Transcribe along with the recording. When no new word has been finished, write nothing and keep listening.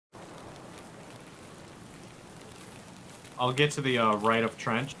I'll get to the right of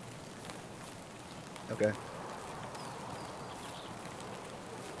trench. Okay.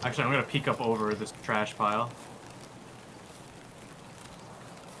 Actually, I'm gonna peek up over this trash pile.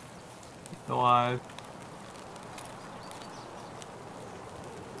 No eyes.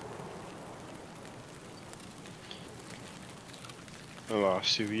 I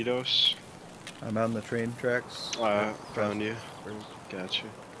lost you, Vitos. I'm on the train tracks. Found you. Gotcha.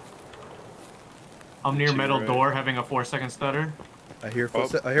 I'm near To metal right. door, having a 4-second stutter. I hear Oh.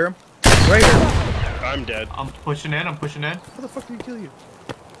 footsteps. I hear him. Right here. I'm dead. I'm pushing in. I'm pushing in. How the fuck did he kill you?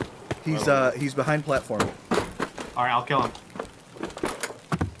 He's behind platform. All right, I'll kill him.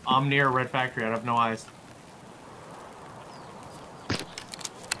 I'm near red factory. I have no eyes.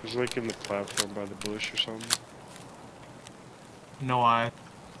 He's like in the platform by the bush or something. No eyes.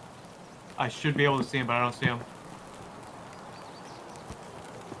 I should be able to see him, but I don't see him.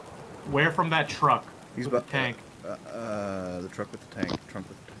 Where from that truck? He's with the tank. The truck with the tank. Trunk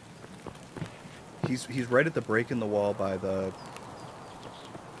with the tank. He's right at the break in the wall by the.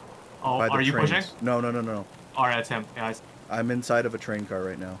 Oh, by the are you trains. pushing? No. All right, that's him. Yeah, I'm inside of a train car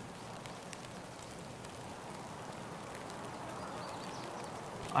right now.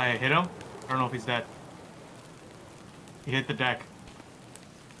 I hit him. I don't know if he's dead. He hit the deck.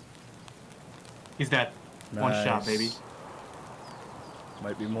 He's dead. Nice. One shot, baby.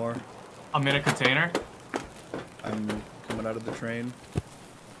 Might be more. I'm in a container. I'm coming out of the train.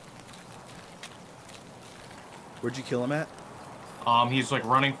 Where'd you kill him at? He's like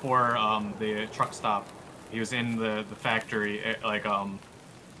running for the truck stop. He was in the factory, like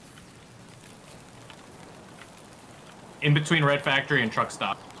in between red factory and truck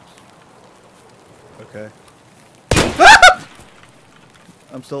stop. Okay.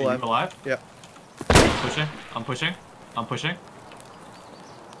 I'm still Are alive. you alive? Yeah. I'm pushing. I'm pushing. I'm pushing.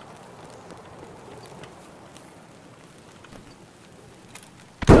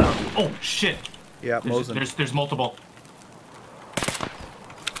 Oh shit! Yeah, Mosin. There's multiple.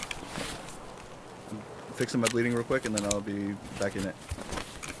 I'm fixing my bleeding real quick, and then I'll be back in it.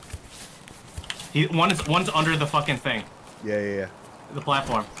 One's under the fucking thing. Yeah. The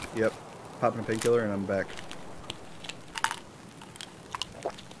platform. Yep. Popping a painkiller, and I'm back.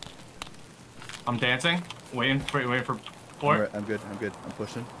 I'm dancing. Waiting for Alright, I'm good. I'm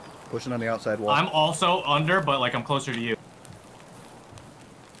pushing on the outside wall. I'm also under, but like I'm closer to you.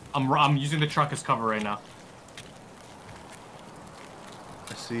 I'm using the truck as cover right now.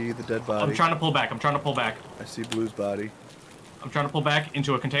 I see the dead body. I'm trying to pull back. I see Blue's body. I'm trying to pull back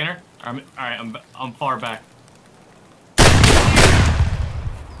into a container. Alright, I'm far back.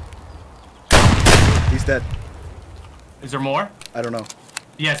 He's dead. Is there more? I don't know.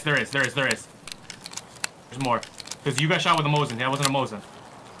 Yes, there is. There's more. Because you got shot with a Mosin. That wasn't a Mosin.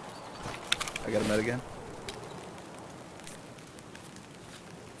 I got a med again.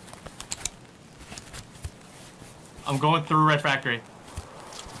 I'm going through red factory.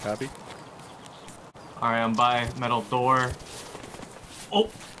 Copy. Alright, I'm by metal door. Oh,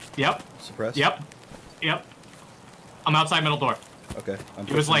 yep. Suppressed? Yep. I'm outside metal door. Okay.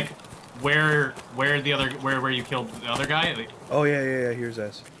 It was like where you killed the other guy. Like, oh yeah. Here's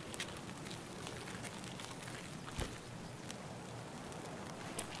S.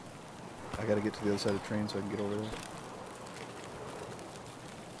 I gotta get to the other side of the train so I can get over there.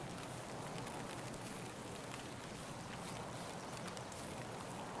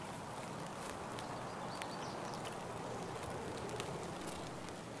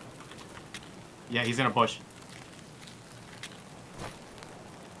 yeah, he's in a bush.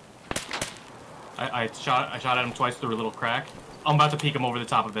 I shot at him twice through a little crack. I'm about to peek him over the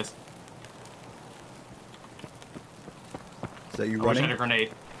top of this. Is that you I wish I running? had a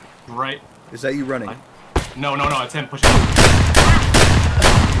grenade. Right. Is that you running? No, it's him pushing.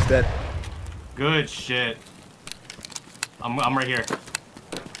 He's dead. Good shit. I'm right here.